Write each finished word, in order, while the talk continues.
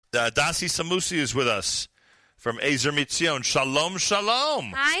Dasi Samusi is with us from Ezer Mitzion. Shalom,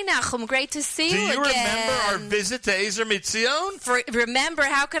 shalom. Hi, Nachum. Great to see you again. Do you remember our visit to Ezer Mitzion? Remember?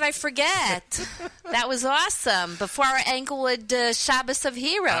 How could I forget? That was awesome. Before our Englewood Shabbos of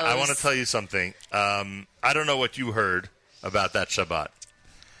Heroes. I want to tell you something. I don't know what you heard about that Shabbat.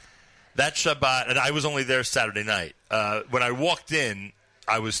 That Shabbat, and I was only there Saturday night. When I walked in,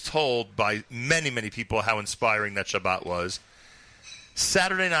 I was told by many, many people how inspiring that Shabbat was.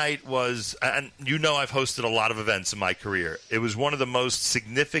 Saturday night was, and you know I've hosted a lot of events in my career. It was one of the most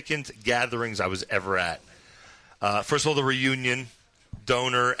significant gatherings I was ever at. First of all, the reunion,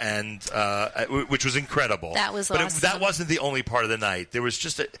 donor, and which was incredible. That was awesome. But that wasn't the only part of the night. There was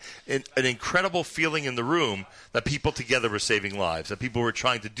just an incredible feeling in the room that people together were saving lives, that people were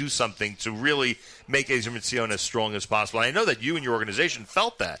trying to do something to really make Ezer Mitzion as strong as possible. And I know that you and your organization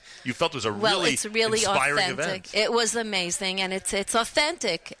felt that. You felt it was a really inspiring authentic event. It was amazing, and it's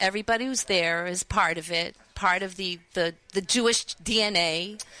authentic. Everybody who's there is part of it, part of the Jewish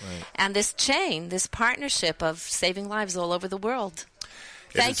DNA, right. And this chain, this partnership of saving lives all over the world.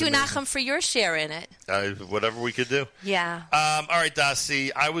 Thank you, Nachum, for your share in it. Whatever we could do. Yeah. All right, Dasi.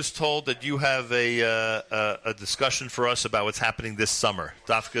 I was told that you have a discussion for us about what's happening this summer.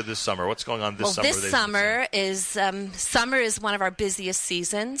 Dafka this summer. What's going on this summer? This summer is one of our busiest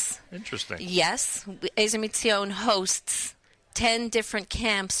seasons. Interesting. Yes. Ezer Mitzion hosts 10 different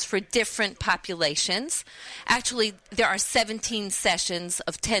camps for different populations. Actually, there are 17 sessions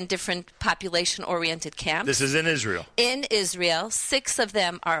of 10 different population-oriented camps. This is in Israel? In Israel. 6 of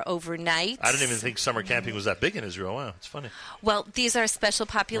them are overnight. I didn't even think summer camping was that big in Israel. Wow, it's funny. Well, these are special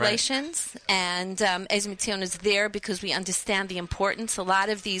populations, right. And Ezer Mitzion is there because we understand the importance. A lot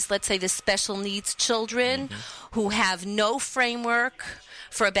of these, let's say the special needs children who have no framework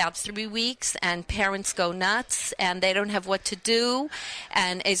for about 3 weeks, and parents go nuts, and they don't have what to do,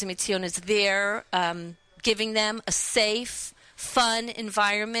 and Ezer Mitzion is there giving them a safe, fun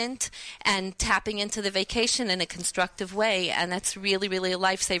environment and tapping into the vacation in a constructive way, and that's really, really a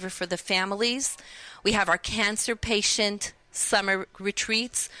lifesaver for the families. We have our cancer patient summer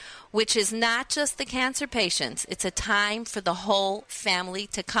retreats, which is not just the cancer patients. It's a time for the whole family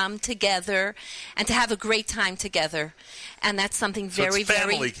to come together and to have a great time together. And that's something very, so it's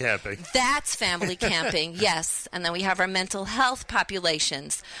family camping. That's family camping, yes. And then we have our mental health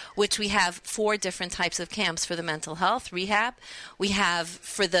populations, which we have 4 different types of camps for the mental health rehab. We have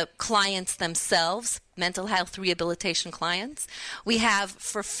for the clients themselves, mental health rehabilitation clients. We have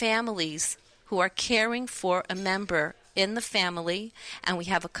for families who are caring for a member in the family, and we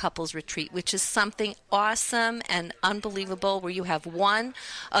have a couples retreat, which is something awesome and unbelievable, where you have one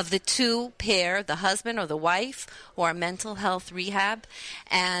of the 2 pair, the husband or the wife, or mental health rehab,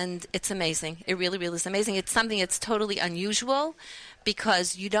 and it's amazing. It really, really is amazing. It's something that's totally unusual,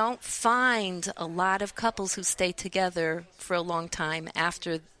 because you don't find a lot of couples who stay together for a long time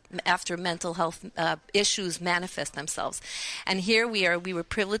after mental health issues manifest themselves. And here we were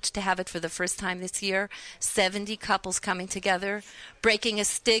privileged to have it for the first time this year, 70 couples coming together, breaking a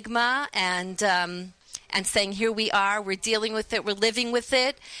stigma and saying, here we are, we're dealing with it, we're living with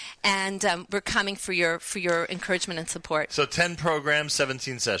it, and we're coming for your encouragement and support. So 10 programs,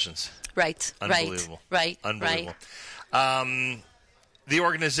 17 sessions. Right. Unbelievable. Right. Unbelievable. Right. The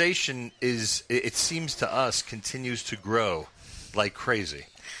organization it seems to us, continues to grow like crazy.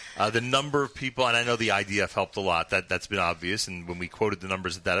 The number of people, and I know the IDF helped a lot, that's been obvious, and when we quoted the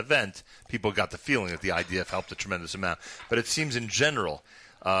numbers at that event, people got the feeling that the IDF helped a tremendous amount. But it seems in general,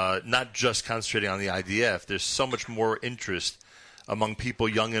 not just concentrating on the IDF, there's so much more interest among people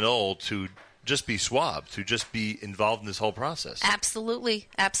young and old to just be swabbed, to just be involved in this whole process. Absolutely,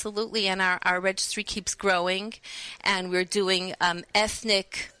 absolutely. And our registry keeps growing, and we're doing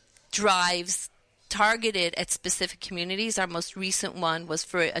ethnic drives targeted at specific communities. Our most recent one was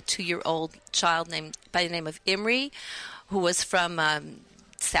for a 2-year-old child by the name of Imri, who was from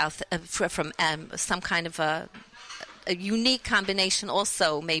some kind of a unique combination,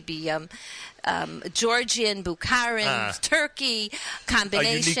 also maybe Georgian, Bukharan, Turkey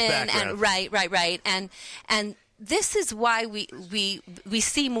combination, and right, and this is why we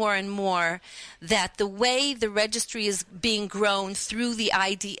see more and more that the way the registry is being grown through the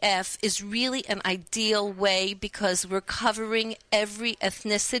IDF is really an ideal way, because we're covering every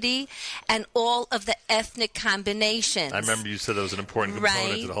ethnicity and all of the ethnic combinations. I remember you said that was an important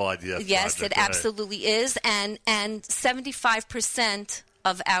component to the whole IDF Yes, project. it absolutely is, and 75%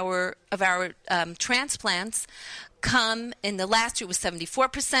 of our transplants come, in the last year was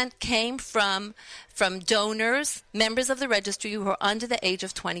 74%, came from donors, members of the registry who are under the age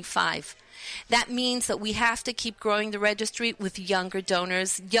of 25. That means that we have to keep growing the registry with younger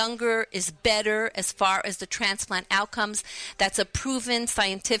donors. Younger is better as far as the transplant outcomes. That's a proven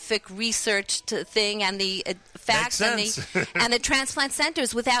scientific research thing, and the facts and the transplant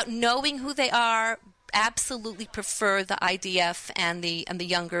centers, without knowing who they are, absolutely prefer the IDF and the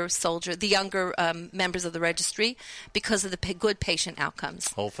younger members of the registry because of the good patient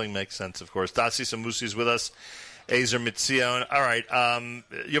outcomes. Whole thing makes sense, of course. Dasi Samusi is with us. Ezer Mitzion. All right,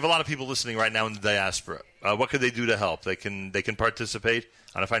 you have a lot of people listening right now in the diaspora. What could they do to help? They can participate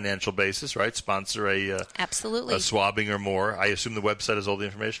on a financial basis, right? Sponsor absolutely a swabbing or more. I assume the website has all the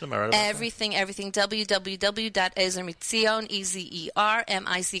information. Am I right about everything?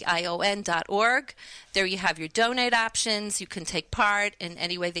 www.ezermitzion.org. There you have your donate options. You can take part in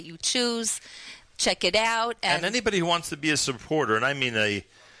any way that you choose. Check it out. And anybody who wants to be a supporter, and I mean a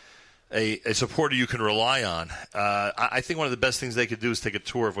supporter you can rely on, I think one of the best things they could do is take a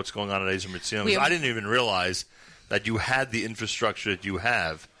tour of what's going on at Ezer Mitzion. I didn't even realize that you had the infrastructure that you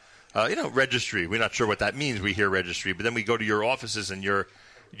have. Registry. We're not sure what that means. We hear registry, but then we go to your offices and your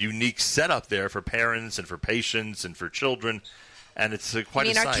unique setup there for parents and for patients and for children. And it's quite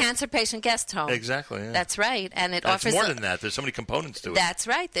a sight. Our cancer patient guest home. Exactly. Yeah. That's right. And it offers more than that. There's so many components to it. That's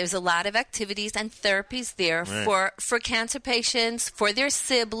right. There's a lot of activities and therapies there for cancer patients, for their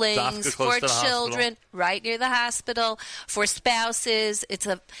siblings, for children, right near the hospital, for spouses.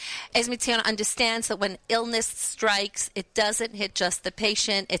 Ezer Mitzion understands that when illness strikes, it doesn't hit just the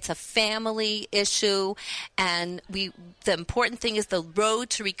patient. It's a family issue. And the important thing is the road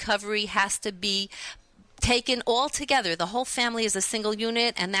to recovery has to be taken all together. The whole family is a single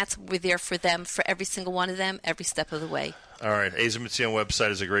unit, and we're there for them, for every single one of them, every step of the way. All right. Ezer Mitzion website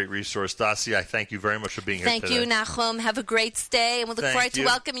is a great resource. Dasi, I thank you very much for being here today. Thank you, Nachum. Have a great stay, and we look forward to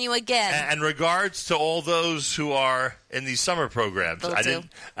welcoming you again. And regards to all those who are in these summer programs.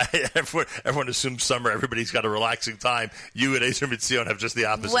 Everyone assumes summer, everybody's got a relaxing time. You at Ezer Mitzion have just the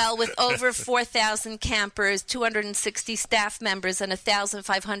opposite. Well, with over 4,000 campers, 260 staff members, and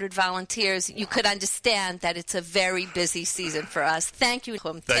 1,500 volunteers, you could understand that it's a very busy season for us. Thank you,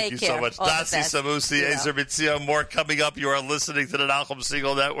 Nachum. Thank you so much. Dasi Samusi, Ezer Mitzion. More coming up. You are listening to the Nachum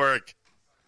Segal Network.